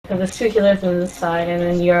Because there's two healers on this side, and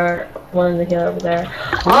then you're one of the healer over there.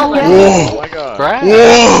 Oh my Whoa! god! Oh my god. Brad.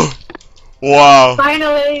 Whoa! Wow!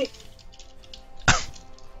 Finally!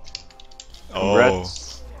 Oh,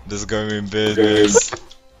 Congrats. this is going to be business.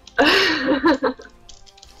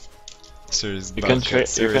 Serious. You can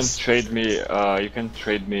trade me. You can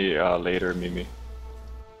trade me later, Mimi,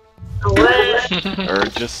 What? or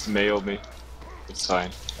just mail me. It's fine.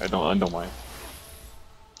 I don't mind.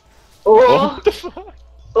 Oh! What the fuck?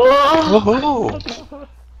 Oh! Woohoo!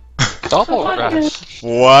 Double rush.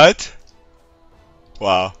 What?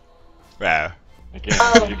 Wow. Wow.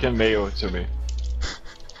 Again, you can mail it to me.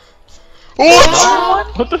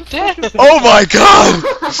 What? What the fuck? Oh my god!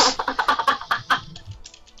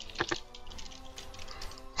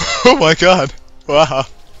 Oh my god! Wow.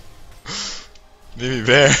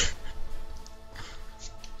 Mimibear.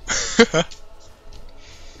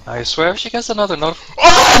 I swear if she gets another note.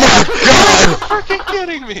 Oh my god! You're fucking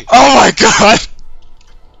kidding me! Oh my god!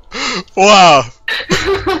 Wow!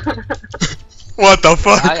 What the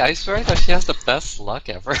fuck? I swear that she has the best luck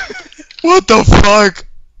ever. What the fuck?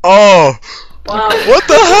 Oh! Wow. What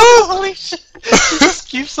the hell? Holy shit! She just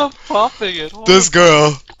keeps on popping it. This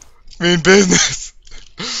girl mean business.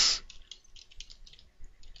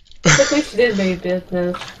 I think she did mean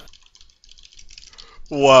business.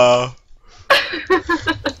 Wow.